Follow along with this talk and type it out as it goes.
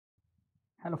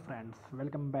Hello friends,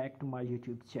 welcome back to my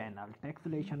YouTube channel Tech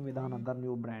Solution with another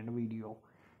new brand video.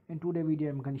 In today's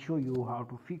video I'm going to show you how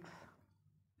to fix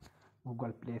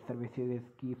Google Play services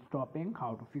keep stopping,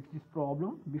 how to fix this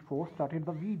problem. Before starting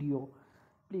the video,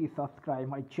 please subscribe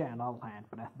my channel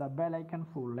and press the bell icon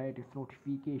for latest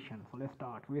notifications. So let's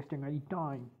start wasting any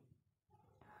time.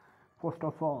 First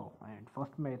of all, and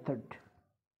first method,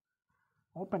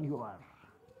 open your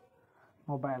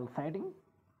mobile setting.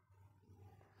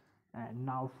 And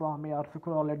now from here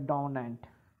scroll it down and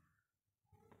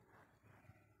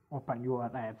open your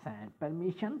apps and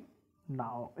permission.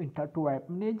 Now enter to app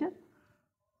manager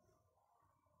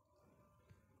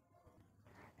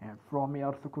and from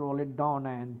here scroll it down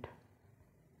and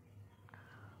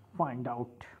find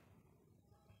out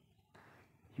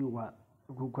your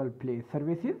Google Play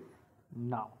services.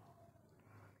 Now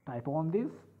type on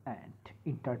this and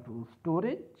enter to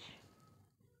storage,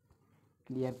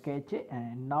 clear cache,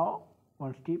 and now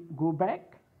one step go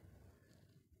back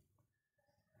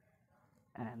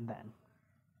and then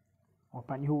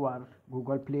open your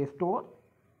Google Play Store,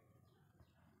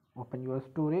 open your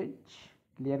storage,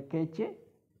 clear cache,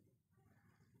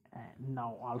 and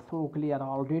now also clear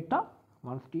all data.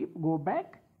 One step go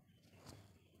back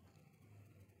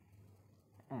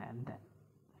and then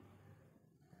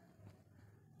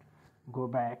go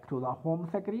back to the home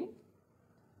screen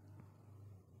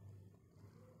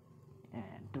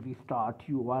and restart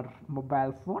your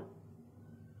mobile phone.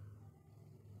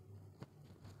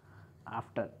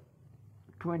 After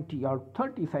 20 or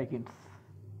 30 seconds,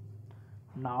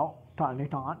 now turn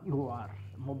it on your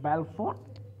mobile phone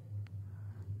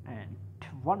and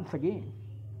once again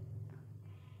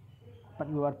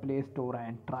open your Play Store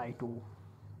and try to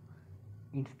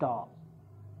install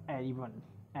anyone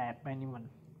app, anyone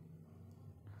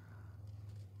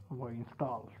will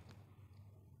install.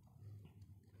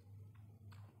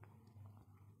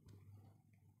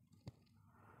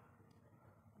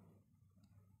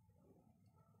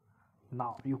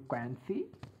 Now you can see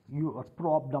your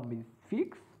problem is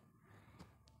fixed.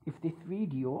 If this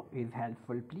video is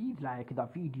helpful, please like the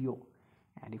video,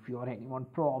 and if you have any one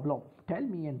problem, tell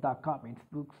me in the comments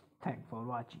box. Thanks for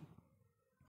watching.